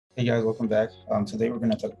Hey guys, welcome back. Today we're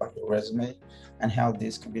going to talk about your resume and how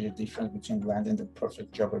this could be the difference between landing the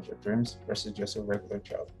perfect job of your dreams versus just a regular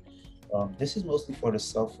job. This is mostly for the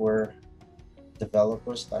software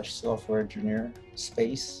developer slash software engineer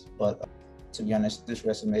space, but to be honest, this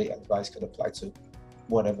resume advice could apply to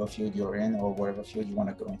whatever field you're in or whatever field you want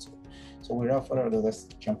to go into. So without further ado, let's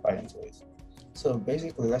jump right into it. So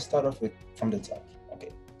basically, let's start off with from the top.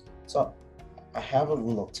 Okay, so I have a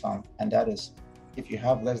rule of thumb, and that is if you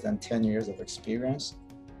have less than 10 years of experience,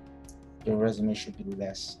 your resume should be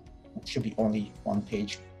less. It should be only one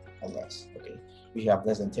page or less. Okay. If you have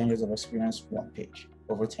less than 10 years of experience, one page.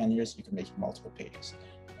 Over 10 years, you can make multiple pages.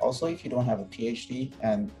 Also, if you don't have a PhD,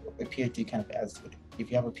 and a PhD kind of adds to it. If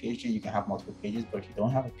you have a PhD, you can have multiple pages, but if you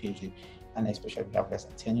don't have a PhD, and especially if you have less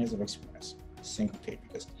than 10 years of experience, single page,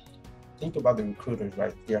 because think about the recruiters,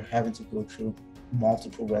 right? They're having to go through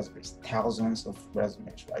multiple resumes, thousands of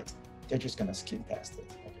resumes, right? They're just gonna skip past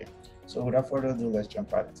it. Okay. So without further ado, let's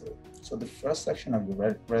jump right into it. So the first section of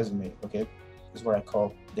your resume, okay, is what I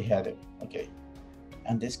call the header. Okay.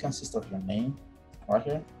 And this consists of your name, right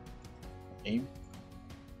here, name,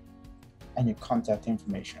 and your contact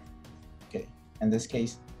information. Okay. In this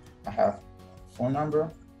case, I have phone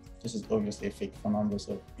number. This is obviously a fake phone number,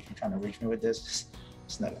 so if you're trying to reach me with this,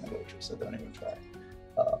 it's not gonna go through, so don't even try.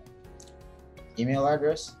 Uh, Email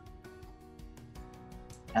address,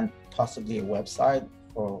 and possibly a website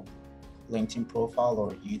or LinkedIn profile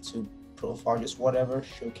or YouTube profile, just whatever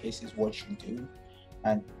showcases what you do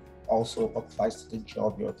and also applies to the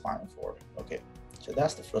job you're applying for. Okay, so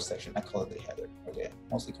that's the first section. I call it the header. Okay,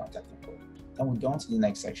 mostly contact info. Then we go on to the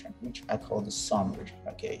next section, which I call the summary.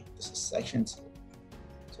 Okay, this is section 2.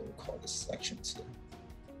 So we call this section 2.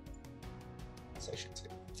 Section 2.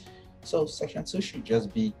 So section 2 should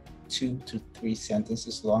just be 2 to 3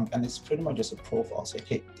 sentences long, and it's pretty much just a profile. Say,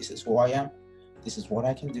 hey, this is who I am, this is what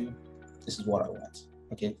I can do, this is what I want.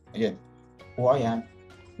 Okay, again, who I am,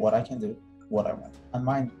 what I can do, what I want. And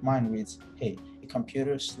mine reads, hey, a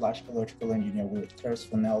computer slash electrical engineer with a thirst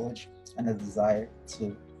for knowledge and a desire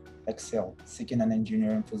to excel, seeking an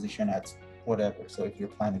engineering position at whatever. So if you're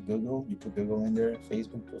applying to Google, you put Google in there,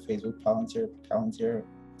 Facebook, put Facebook, Palantir,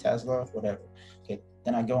 Tesla, whatever. Okay,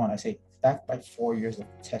 then I go on, I say, backed by 4 years of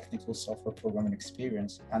technical software programming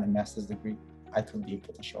experience and a master's degree, I could be a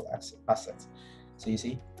potential asset. So you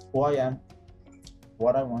see, who I am,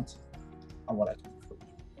 what I want, and what I can do for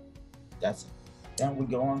you. That's it. Then we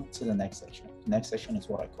go on to the next section. The next section is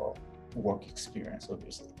what I call work experience,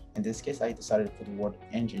 obviously. In this case, I decided to put the word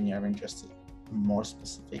engineering just to be more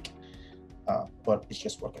specific, but it's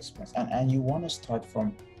just work experience. And you want to start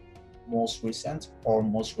from most recent or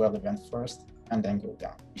most relevant first and then go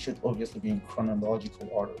down. It should obviously be in chronological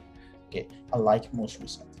order. Okay, I like most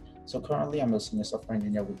recent. So currently I'm a senior software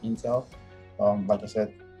engineer with Intel. Like I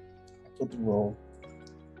said, I put the role,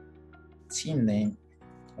 team name,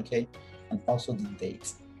 okay, and also the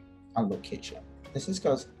date and location. This is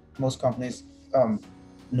because most companies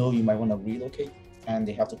know you might want to relocate and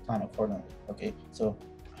they have to plan accordingly. Okay, so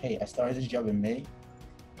hey, I started this job in May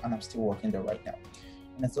and I'm still working there right now.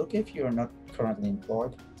 And it's okay if you're not currently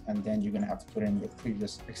employed, and then you're gonna have to put in your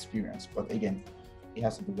previous experience. But again, it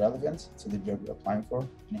has to be relevant to the job you're applying for,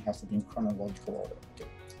 and it has to be in chronological order. Okay.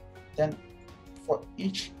 Then for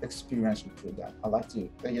each experience you put down, I like to,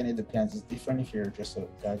 again, it depends. It's different if you're just a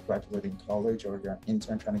guy graduating college or you're an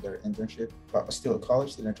intern trying to get an internship, but still a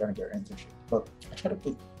college student trying to get an internship. But I try to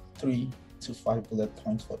put 3 to 5 bullet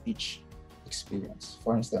points for each experience.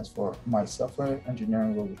 For instance, for my software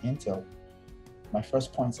engineering role with Intel, my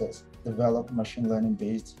first point says develop machine learning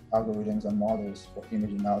based algorithms and models for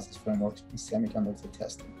image analysis frameworks in semiconductor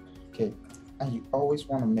testing. Okay, and you always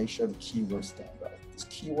want to make sure the keywords stand out. This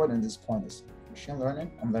keyword in this point is machine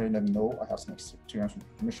learning. I'm letting them know I have some experience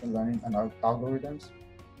with machine learning and algorithms.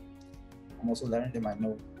 I'm also letting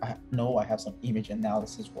them know I have some image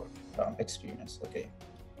analysis work experience. Okay,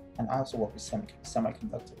 and I also work with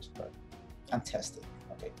semiconductors, right, and testing.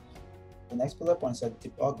 Okay. The next bullet point said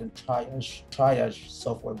debug and triage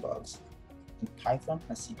software bugs in Python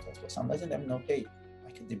and C++. I'm letting them know, hey,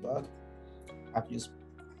 I can debug. I've used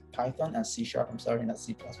Python and C#, I'm sorry, not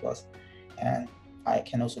C++. And I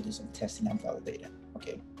can also do some testing and validating.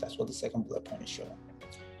 Okay, that's what the second bullet point is showing.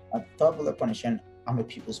 And the third bullet point is showing I'm a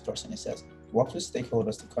people's person. It says work with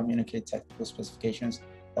stakeholders to communicate technical specifications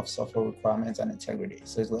of software requirements and integrity.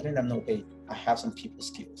 So it's letting them know, hey, I have some people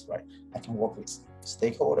skills, right? I can work with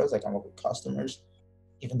stakeholders, I can work with customers,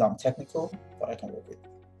 even though I'm technical, but I can work with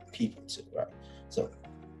people too, right? So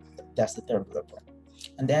that's the third bullet point.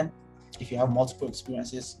 And then if you have multiple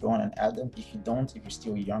experiences, go on and add them. If you don't, if you're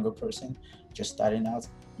still a younger person, just starting out,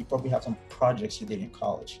 you probably have some projects you did in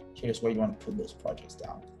college. Here's where you want to put those projects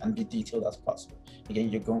down and be detailed as possible. Again,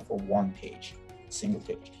 you're going for one page, single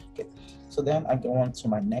page. Okay. So then I go on to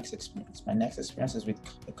my next experience. My next experience is with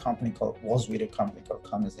a company called Commerce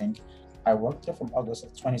Inc. I worked there from August of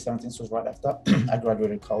 2017, so right after I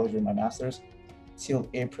graduated college with my master's, till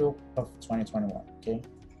April of 2021. Okay,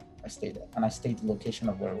 I stayed there, and I stayed the location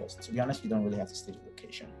of where it was. To be honest, you don't really have to stay the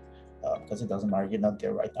location because it doesn't matter. You're not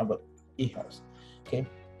there right now, but it helps. Okay,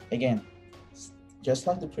 again, just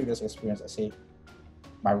like the previous experience, I say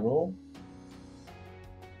my role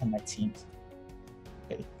and my teams.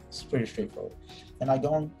 Okay, it's pretty straightforward. And I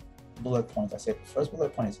go on bullet points. I say first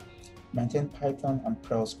bullet point is maintain Python and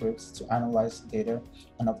Perl scripts to analyze data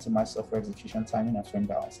and optimize software execution timing and frame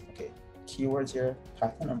balancing. Okay, keywords here,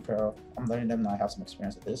 Python and Perl. I'm letting them know I have some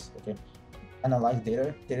experience with this. Okay, analyze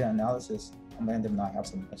data analysis. I'm letting them know I have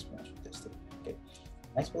some experience with this too. Okay,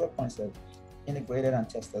 next bullet point says integrated and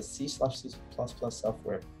tested C/C++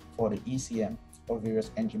 software for the ECM for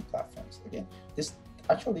various engine platforms. Again, this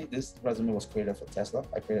resume was created for Tesla.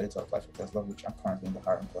 I created it to apply for Tesla, which I'm currently in the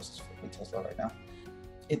hiring process with Tesla right now.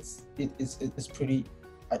 It's pretty.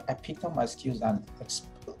 I picked up my skills and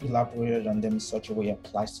elaborated on them in such a way it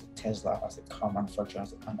applies to Tesla as a car manufacturer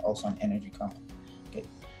and also an energy company. Okay.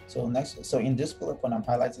 So in this bullet point, I'm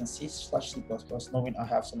highlighting C/C++, knowing I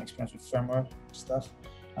have some experience with firmware stuff,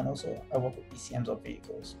 and also I work with ECMs of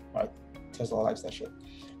vehicles, right? Tesla likes that shit.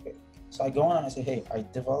 Okay. So I go on and I say, hey, I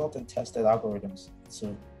developed and tested algorithms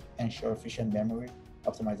to ensure efficient memory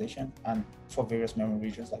optimization and for various memory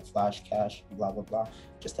regions like flash, cache, blah, blah, blah.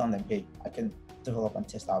 Just telling them, hey, I can develop and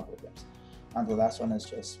test algorithms. And the last one is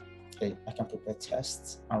just, hey, I can prepare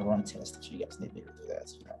tests and run tests if you guys need me to do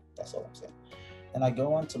that. You know, that's all I'm saying. Then I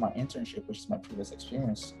go on to my internship, which is my previous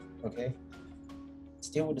experience, okay?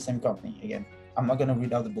 Still with the same company. Again, I'm not gonna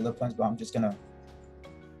read out the bullet points, but I'm just gonna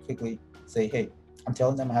quickly say, hey, I'm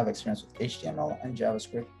telling them I have experience with HTML and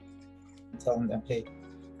JavaScript. I'm telling them, hey,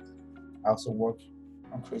 I also work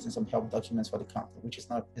on creating some help documents for the company, which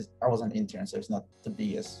I was an intern, so it's not the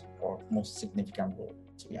biggest or most significant role,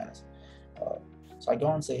 to be honest. So I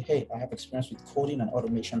go and say, hey, I have experience with coding and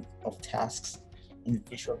automation of tasks in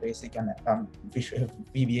Visual Basic and Visual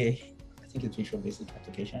VBA. I think it's Visual Basic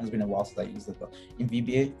application. It's been a while since I used it, but in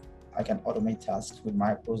VBA, I can automate tasks with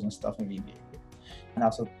macros and stuff in VBA. And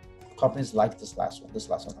also, companies like this last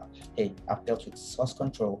one. Hey, I've dealt with source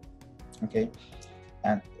control, okay,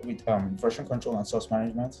 and with version control and source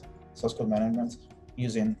code management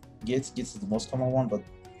using Git. Git is the most common one, but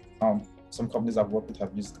some companies I've worked with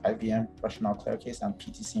have used IBM, Rational Clear Case, and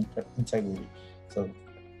PTC Integrity. So,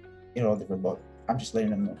 you know, but I'm just letting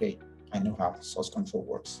them know, hey, I know how source control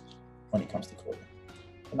works when it comes to coding.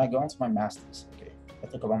 Then I go on to my master's, okay. I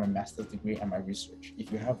talk about my master's degree and my research.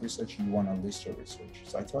 If you have research, you want to list your research.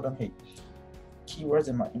 So I tell them, hey, keywords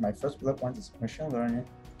in my first bullet point is machine learning,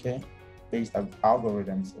 okay, based on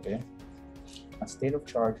algorithms, okay, and state of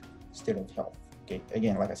charge, state of health, okay.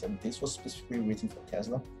 Again, like I said, this was specifically written for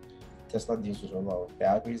Tesla. Tesla deals with a lot of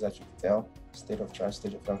batteries, as you can tell. State of charge,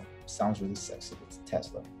 state of health sounds really sexy with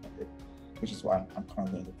Tesla, okay? Which is why I'm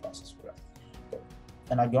currently in the process for that. Okay.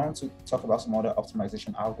 And I go on to talk about some other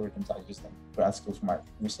optimization algorithms I use in grad school for my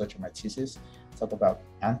research and my thesis. Talk about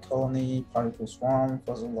ant colony, particle swarm,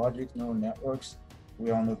 fuzzy logic, neural networks.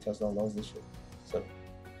 We all know Tesla loves this shit. So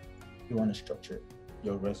you want to structure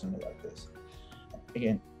your resume like this.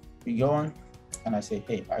 Again, we go on and I say,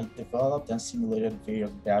 hey, I developed and simulated various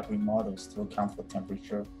battery models to account for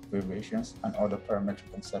temperature variations and other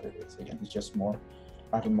parametric uncertainties. Again, it's just more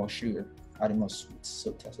adding more sugar, adding more sweets,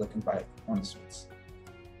 so Tesla can buy on the sweets.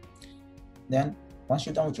 Then, once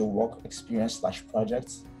you're done with your work experience /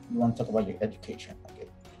 projects, you want to talk about your education. Okay.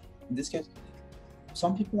 In this case,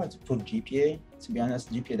 some people like to put GPA. To be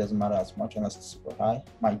honest, GPA doesn't matter as much unless it's super high.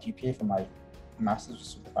 My GPA for my master's was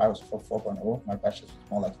super high, was 4.0. My bachelor's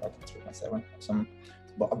was more like 3.7.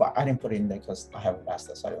 But I didn't put it in there because I have a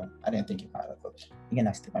master's, so I didn't think it mattered. But again,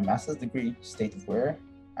 I state my master's degree, state where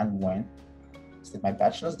and when. State my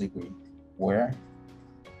bachelor's degree, where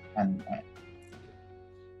and when.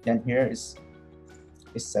 Then here is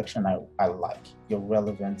a section I like, your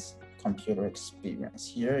relevant computer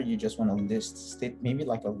experience. Here you just want to state maybe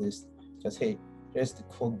like a list, just hey, here's the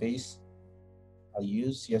code base I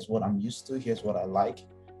use, here's what I'm used to, here's what I like.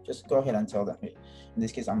 Just go ahead and tell them, hey, in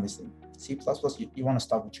this case I'm listing C++. You want to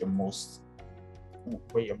start with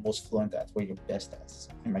where you're most fluent at, where you're best at.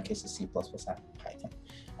 In my case, it's C++ and Python,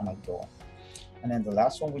 and I go on. And then the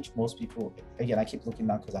last one, which most people, again, I keep looking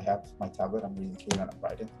down because I have my tablet, I'm reading through and I'm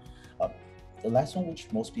writing. The last one, which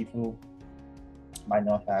most people might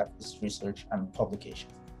not have, is research and publication.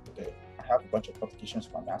 Okay, I have a bunch of publications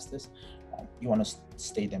for my masters. You want to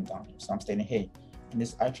state them down here. So I'm stating, hey, in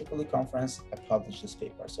this IEEE conference, I published this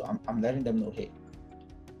paper. So I'm letting them know, hey,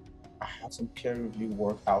 I have some peer review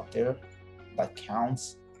work out there that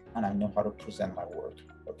counts, and I know how to present my work.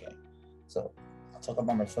 Okay, so I'll talk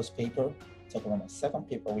about my first paper, talk about my second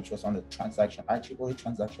paper, which was on the IEEE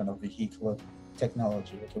transaction of vehicular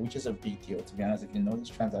technology, okay, which is a big deal. To be honest, if you know this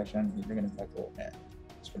transaction, you're gonna be like, oh man,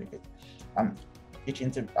 it's pretty good.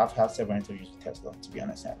 I've had several interviews with Tesla, to be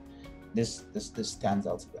honest, and this stands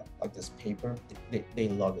out to them. Like this paper, they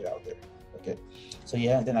love it out there. Okay, so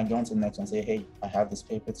yeah, then I go on to the next one and say, hey, I have this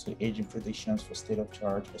paper to aging predictions for state of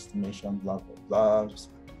charge estimation, blah blah blah. Just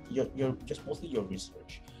mostly your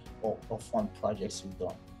research or fun projects you've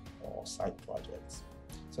done or side projects.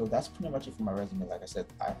 So that's pretty much it for my resume. Like I said,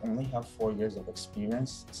 I only have 4 years of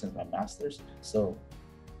experience since my master's, so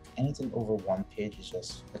anything over 1 page is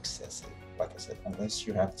just excessive. Like I said, unless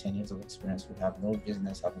you have 10 years of experience, you have no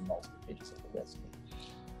business having multiple pages of a resume.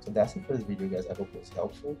 So that's it for this video, guys. I hope it was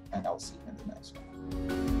helpful, and I'll see you in the next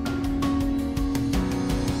one.